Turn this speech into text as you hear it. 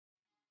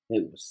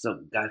Hey, what's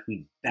up, guys?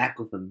 We back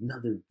with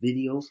another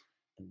video,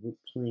 and we're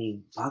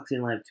playing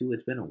Boxing Life 2.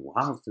 It's been a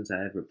while since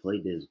I ever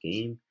played this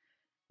game.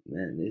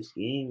 Man, this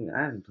game,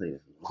 I haven't played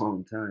it in a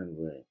long time,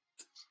 but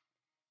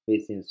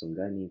facing some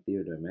guy named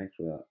Theodore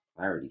Maxwell,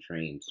 I already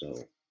trained, so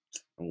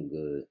I'm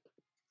good.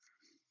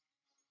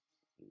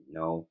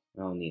 No,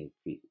 I don't need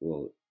a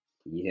well,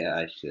 yeah,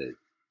 I should,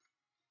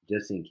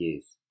 just in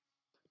case.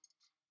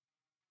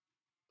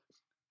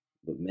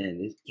 But man,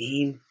 this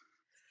game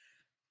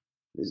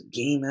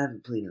I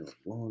haven't played in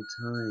a long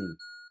time.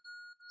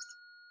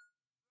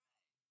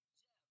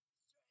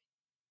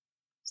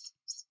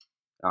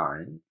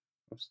 Alright,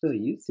 I'm still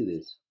used to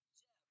this.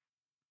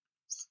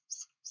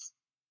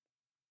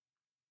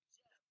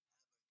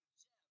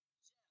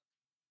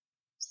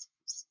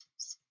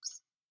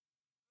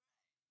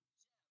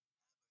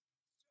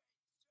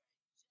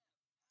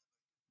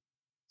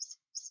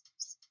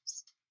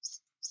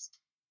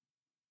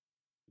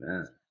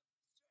 Man.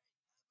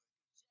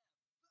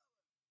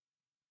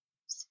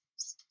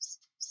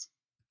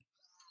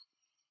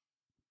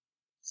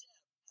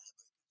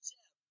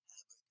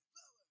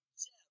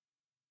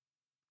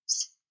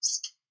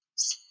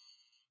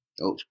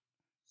 Oh.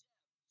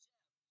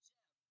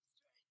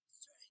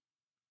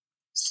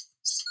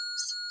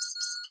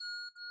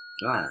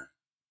 Ah.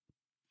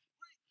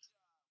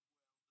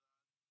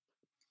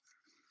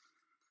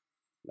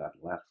 That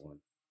last one.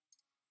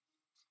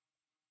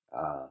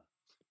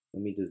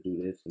 Let me just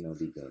do this and I'll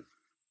be done.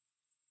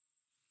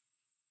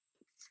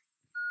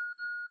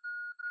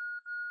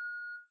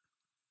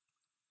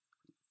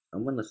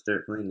 I'm gonna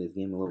start playing this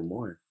game a little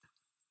more.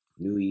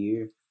 New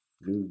year,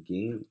 new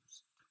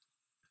games.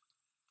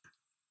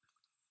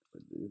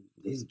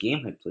 This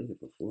game I played it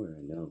before,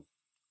 I know.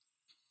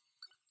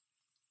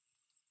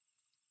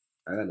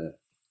 I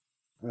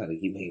gotta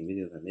keep making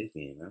videos on this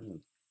game.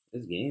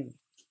 This game,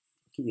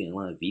 I keep getting a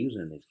lot of views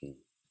on this game.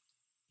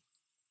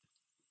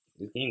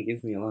 This game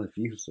gives me a lot of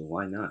views, so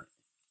why not?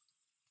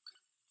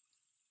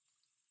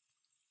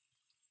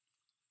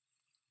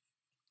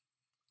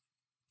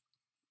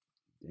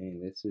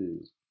 Dang, this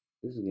is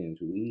getting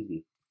too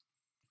easy.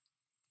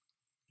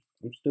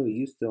 I'm still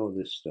used to all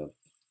this stuff.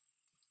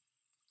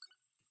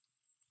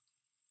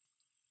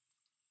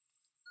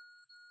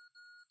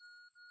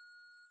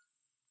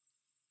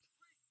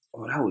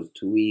 Oh, that was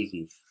too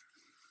easy.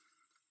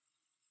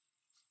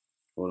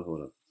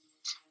 Hold up.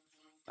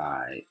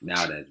 Alright,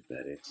 now that's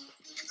better.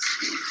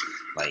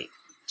 Fight.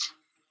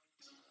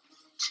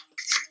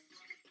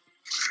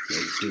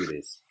 Let's do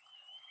this.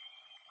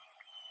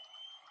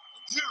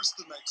 Here's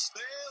the next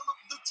tale of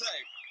the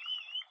tape.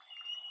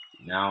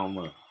 Now I'm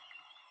a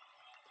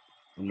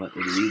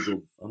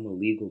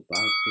legal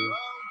boxer.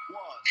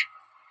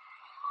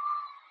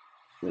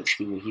 Let's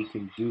see what he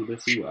can do.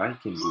 Let's see what I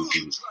can do to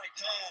you.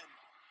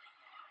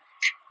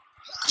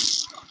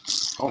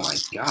 Oh my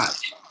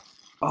gosh.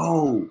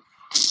 Oh.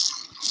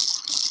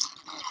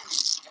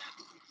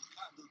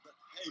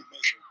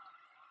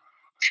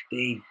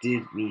 They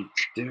did me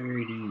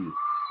dirty.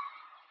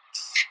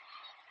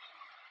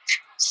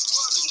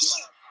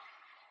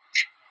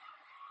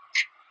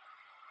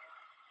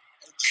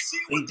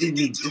 They did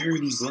me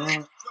dirty, bro.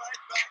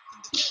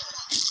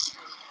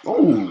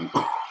 Oh.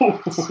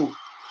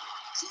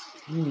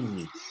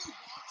 Dang.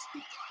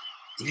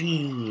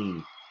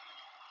 Dang.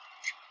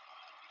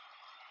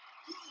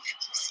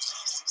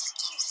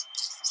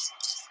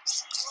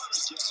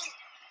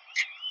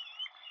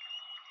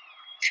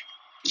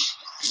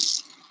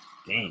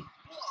 Dang.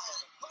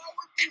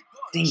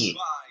 Dang it.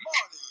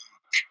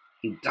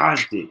 He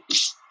dodged it.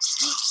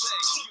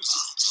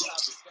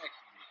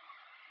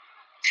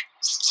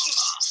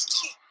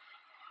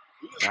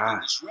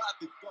 Ah.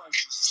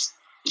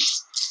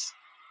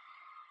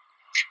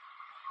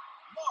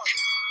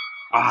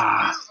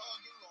 Ah.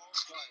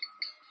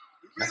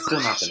 I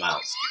still knocked him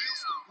out.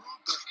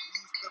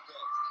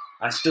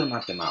 I still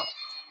knocked him out,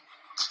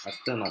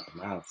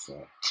 so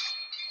it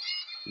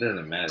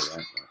doesn't matter that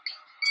much.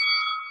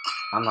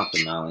 I knocked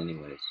him out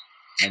anyways.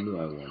 I knew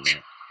I won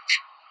that.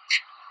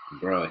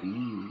 Bro, he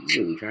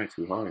really tried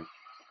too hard.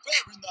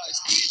 Very nice.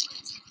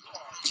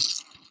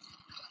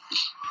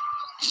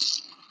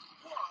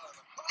 What a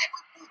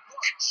powerful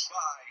punch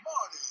by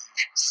Marty.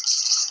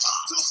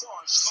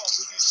 Two-punch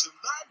combination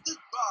landed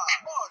by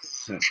Marty.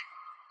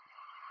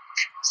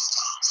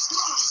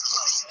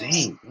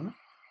 Dang, bro.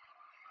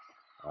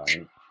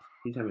 Alright,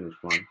 he's having his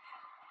fun.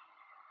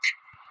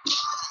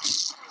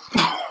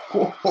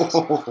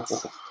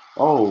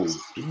 Oh,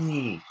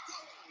 dang.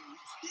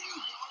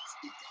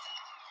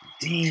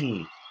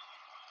 Dang.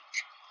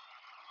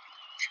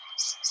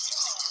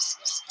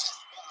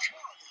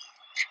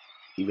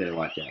 He better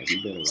watch out.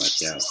 He better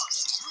watch out.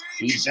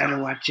 He better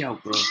watch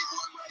out, bro.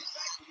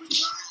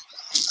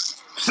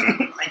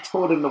 I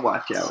told him to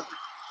watch out.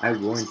 I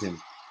warned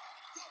him.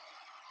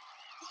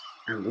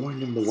 I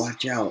warned him to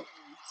watch out.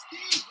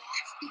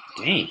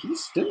 Dang, he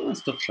still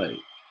wants to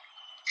fight.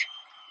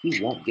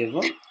 He won't give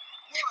up.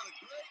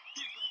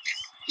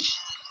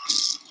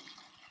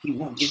 He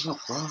won't give up,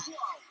 bro.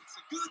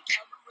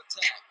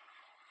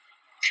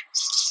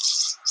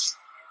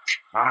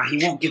 Ah, he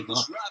won't give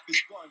up. Rapid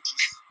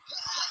punches.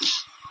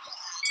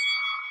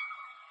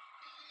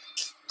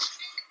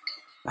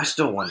 I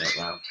still won that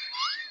round.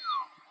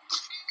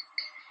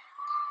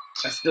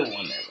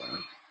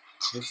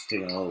 This is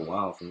taking a little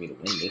while for me to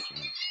win this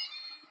one. And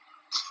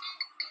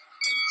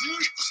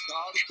here's the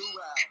start of the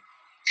round.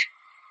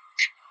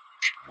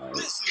 Alright.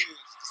 This is the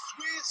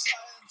sweet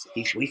science of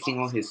He's wasting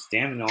all boxing. his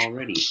stamina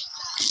already.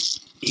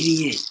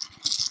 Idiot.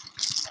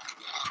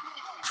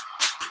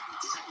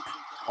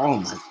 Oh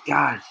my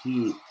god,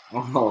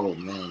 oh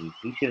man,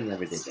 he should have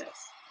never did that.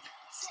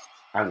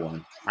 I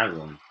won.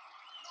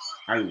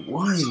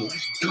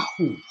 Let's go.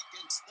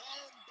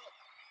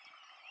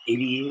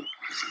 Idiot.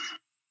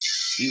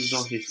 Use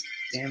all his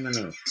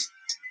stamina.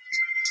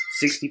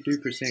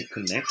 63%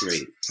 connect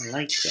rate. I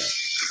like that.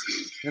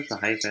 That's the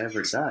highest I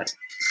ever got.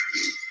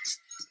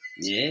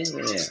 Yeah.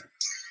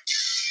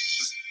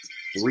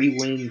 3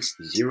 wins,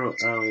 0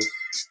 L's.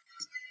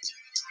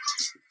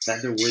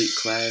 Featherweight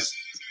class.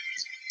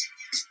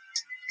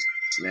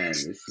 Man,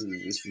 this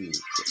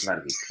is about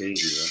to be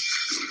crazy,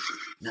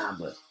 bro. Nah,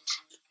 but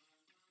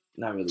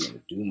not really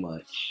gonna do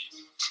much.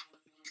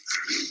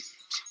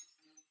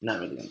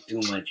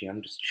 Here.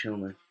 I'm just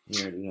chilling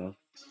here,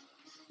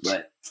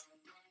 But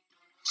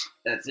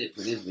that's it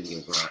for this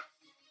video, bro.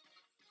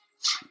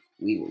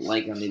 Leave a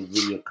like on this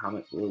video.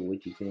 Comment below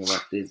what you think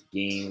about this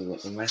game.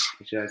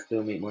 Should I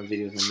still make more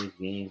videos on this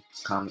game?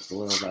 Comment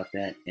below about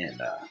that.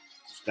 And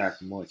subscribe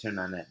for more. Turn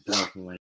on that bell for my